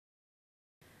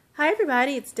Hi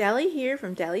everybody, it's Deli here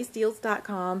from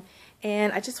DeliSteals.com,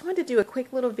 and I just wanted to do a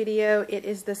quick little video. It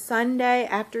is the Sunday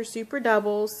after Super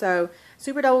Doubles, so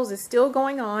Super Doubles is still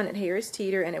going on at Harris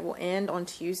Teeter and it will end on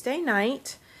Tuesday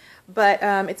night, but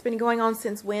it's been going on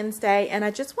since Wednesday, and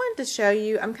I just wanted to show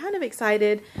you, I'm kind of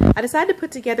excited. I decided to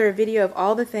put together a video of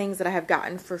all the things that I have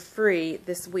gotten for free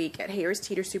this week at Harris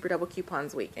Teeter Super Double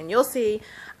Coupons Week, and you'll see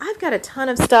I've got a ton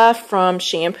of stuff from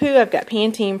shampoo. I've got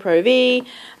Pantene Pro V,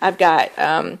 I've got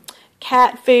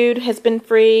cat food has been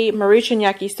free, Maruchan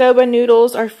yakisoba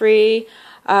noodles are free.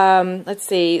 Let's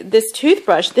see, this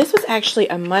toothbrush, this was actually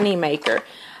a money maker.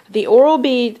 The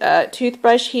Oral-B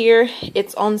toothbrush here,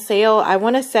 it's on sale. I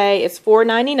want to say it's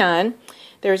 $4.99.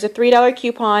 There's a $3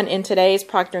 coupon in today's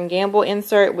Procter & Gamble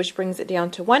insert, which brings it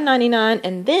down to $1.99.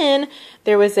 And then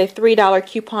there was a $3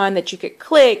 coupon that you could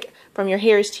click from your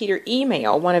Harris Teeter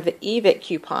email, one of the EVIC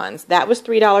coupons. That was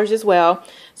 $3 as well.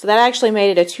 So that actually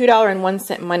made it a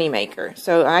 $2.01 money maker.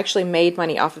 So I actually made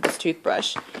money off of this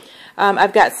toothbrush.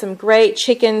 I've got some great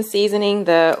chicken seasoning,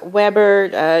 the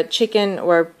Weber chicken,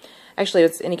 or actually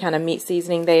it's any kind of meat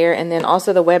seasoning there. And then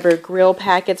also the Weber grill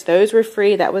packets. Those were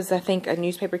free. That was, I think, a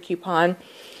newspaper coupon.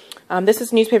 This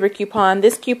is a newspaper coupon.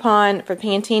 This coupon for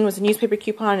Pantene was a newspaper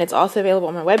coupon. And it's also available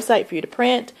on my website for you to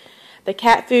print. The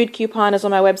cat food coupon is on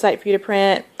my website for you to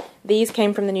print. These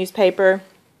came from the newspaper.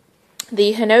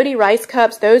 The Hinoti rice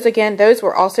cups, those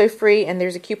were also free, and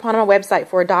there's a coupon on my website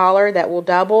for $1 that will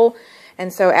double.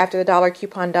 And so after the $1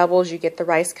 coupon doubles, you get the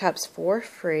rice cups for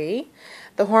free.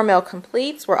 The Hormel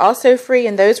Completes were also free,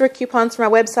 and those were coupons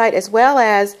from my website, as well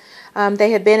as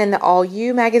they had been in the All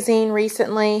You magazine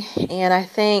recently, and I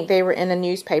think they were in a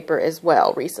newspaper as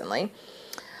well recently.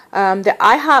 The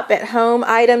IHOP at home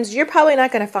items, you're probably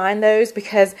not going to find those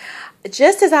because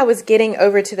just as I was getting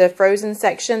over to the frozen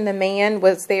section, the man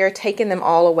was there taking them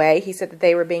all away. He said that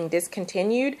they were being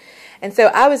discontinued. And so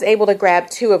I was able to grab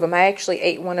two of them. I actually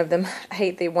ate one of them. I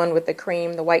ate the one with the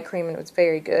cream, the white cream, and it was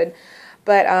very good.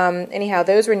 But anyhow,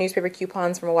 those were newspaper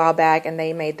coupons from a while back, and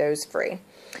they made those free.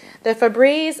 The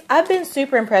Febreze, I've been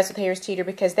super impressed with Harris Teeter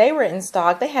because they were in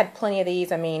stock. They had plenty of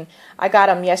these. I mean, I got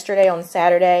them yesterday on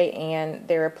Saturday, and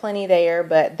there were plenty there,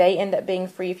 but they end up being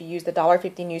free if you use the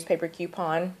 $1.50 newspaper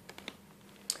coupon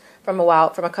from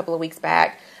a couple of weeks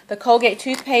back. The Colgate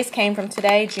toothpaste came from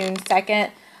today, June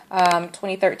 2nd,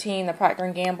 2013, the Procter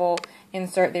 & Gamble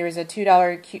insert. There was a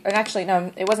 $2 actually,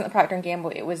 no, it wasn't the Procter &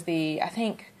 Gamble. It was the, I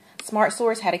think, Smart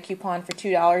Source had a coupon for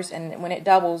 $2, and when it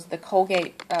doubles, the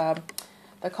Colgate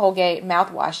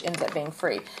mouthwash ends up being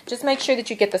free. Just make sure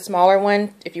that you get the smaller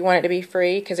one if you want it to be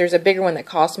free, because there's a bigger one that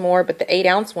costs more, but the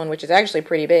 8-ounce one, which is actually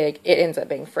pretty big, it ends up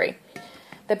being free.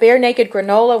 The Bare Naked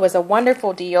granola was a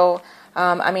wonderful deal.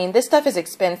 I mean, this stuff is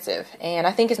expensive, and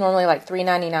I think it's normally like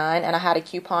 $3.99, and I had a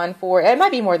coupon for it. It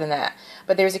might be more than that,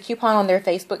 but there's a coupon on their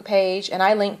Facebook page, and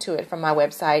I linked to it from my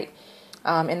website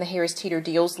in the Harris Teeter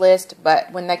deals list,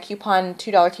 but when that coupon,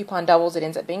 $2 coupon doubles, it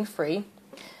ends up being free.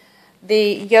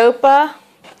 The Yopa,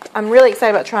 I'm really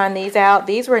excited about trying these out.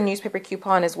 These were a newspaper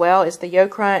coupon as well. It's the Yo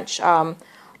Crunch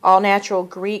all-natural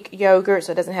Greek yogurt,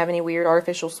 so it doesn't have any weird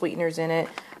artificial sweeteners in it.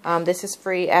 This is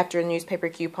free after a newspaper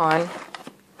coupon.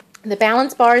 The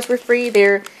Balance Bars were free.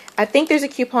 I think there's a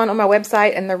coupon on my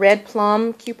website, and the Red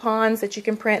Plum coupons that you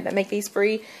can print that make these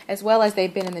free, as well as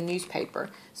they've been in the newspaper.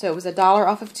 So it was $1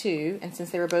 off of two, and since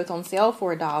they were both on sale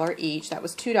for $1 each, that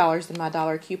was $2, and my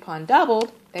 $1 coupon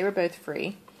doubled. They were both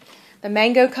free. The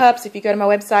Mango Cups, if you go to my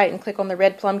website and click on the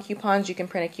Red Plum coupons, you can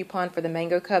print a coupon for the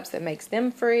Mango Cups that makes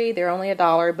them free. They're only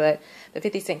 $1, but the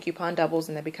 50-cent coupon doubles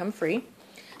and they become free.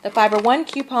 The Fiber One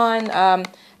coupon,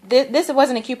 this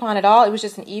wasn't a coupon at all. It was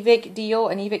just an EVIC deal,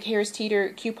 an EVIC Harris Teeter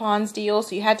coupons deal,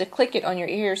 so you had to click it on your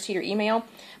Harris Teeter email.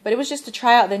 But it was just to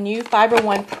try out the new Fiber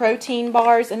One protein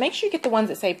bars, and make sure you get the ones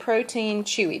that say Protein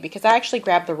Chewy, because I actually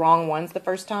grabbed the wrong ones the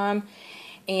first time,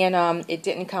 and it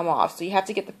didn't come off. So you have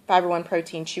to get the Fiber One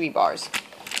Protein Chewy bars.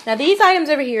 Now these items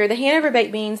over here, the Hanover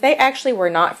baked beans, they actually were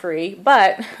not free,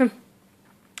 but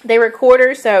they were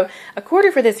quarters. So a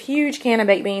quarter for this huge can of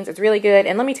baked beans. It's really good.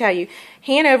 And let me tell you,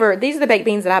 Hanover, these are the baked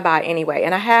beans that I buy anyway,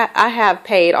 and I have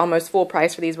paid almost full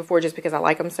price for these before just because I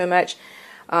like them so much.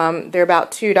 They're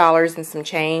about $2 and some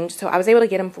change. So I was able to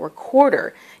get them for a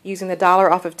quarter using the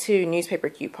 $1 off of two newspaper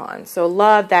coupons. So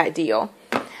love that deal.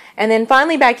 And then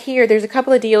finally back here, there's a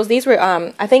couple of deals. These were,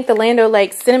 I think, the Land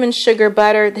O'Lakes cinnamon sugar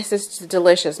butter. This is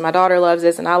delicious. My daughter loves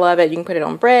this, and I love it. You can put it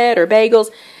on bread or bagels.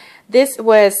 This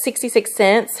was 66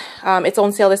 cents. It's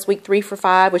on sale this week, 3 for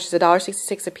 $5, which is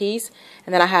 $1.66 a piece.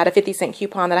 And then I had a 50-cent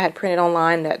coupon that I had printed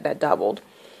online that doubled.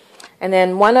 And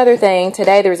then one other thing,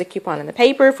 today there was a coupon in the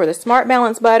paper for the Smart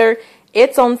Balance butter,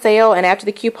 It's on sale, and after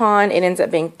the coupon, it ends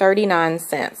up being 39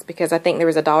 cents because I think there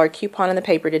was a $1 coupon in the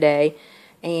paper today,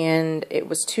 and it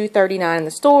was $2.39 in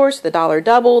the store, so the $1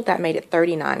 doubled. That made it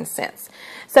 39 cents.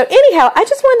 So anyhow, I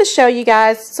just wanted to show you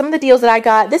guys some of the deals that I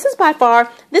got. This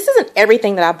isn't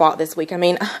everything that I bought this week. I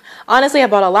mean, honestly, I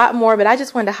bought a lot more, but I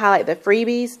just wanted to highlight the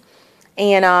freebies.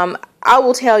 And I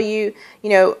will tell you,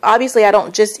 obviously I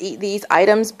don't just eat these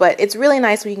items, but it's really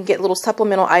nice when you can get little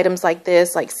supplemental items like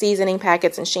this, like seasoning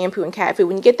packets and shampoo and cat food.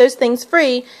 When you get those things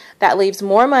free, that leaves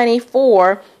more money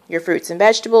for your fruits and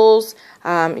vegetables,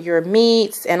 your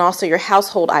meats, and also your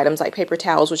household items like paper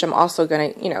towels, which I'm also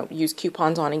going to, use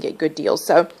coupons on and get good deals.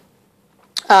 So,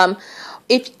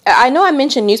 if I know I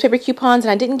mentioned newspaper coupons,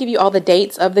 and I didn't give you all the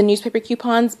dates of the newspaper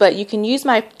coupons, but you can use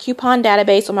my coupon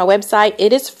database on my website.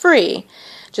 It is free.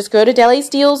 Just go to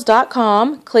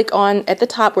delysdeals.com, click on at the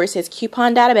top where it says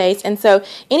coupon database, and so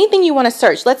anything you want to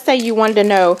search, let's say you wanted to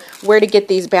know where to get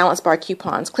these balance bar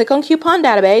coupons, click on coupon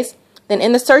database. Then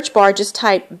in the search bar, just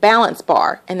type balance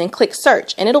bar and then click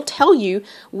search, and it'll tell you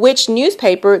which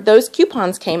newspaper those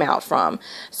coupons came out from.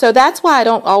 So that's why I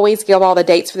don't always give all the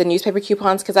dates for the newspaper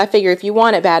coupons, because I figure if you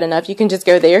want it bad enough, you can just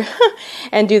go there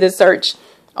and do the search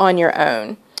on your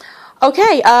own.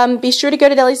 Okay, be sure to go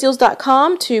to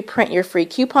delysdeals.com to print your free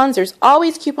coupons. There's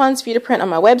always coupons for you to print on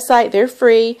my website. They're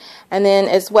free. And then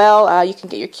as well, you can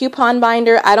get your coupon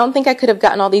binder. I don't think I could have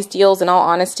gotten all these deals, in all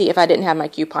honesty, if I didn't have my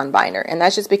coupon binder. And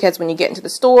that's just because when you get into the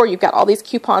store, you've got all these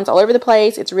coupons all over the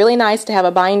place. It's really nice to have a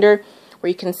binder where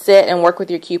you can sit and work with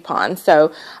your coupons.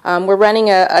 So we're running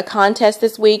a contest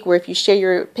this week where if you share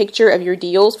your picture of your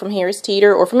deals from Harris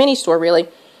Teeter, or from any store really,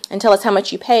 and tell us how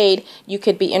much you paid, you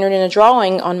could be entered in a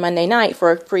drawing on Monday night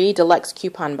for a free deluxe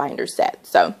coupon binder set.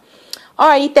 So,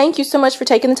 alrighty, thank you so much for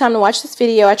taking the time to watch this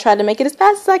video. I tried to make it as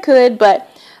fast as I could, but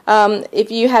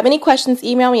if you have any questions,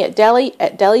 email me at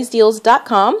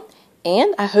delysdeals.com,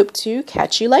 and I hope to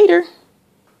catch you later.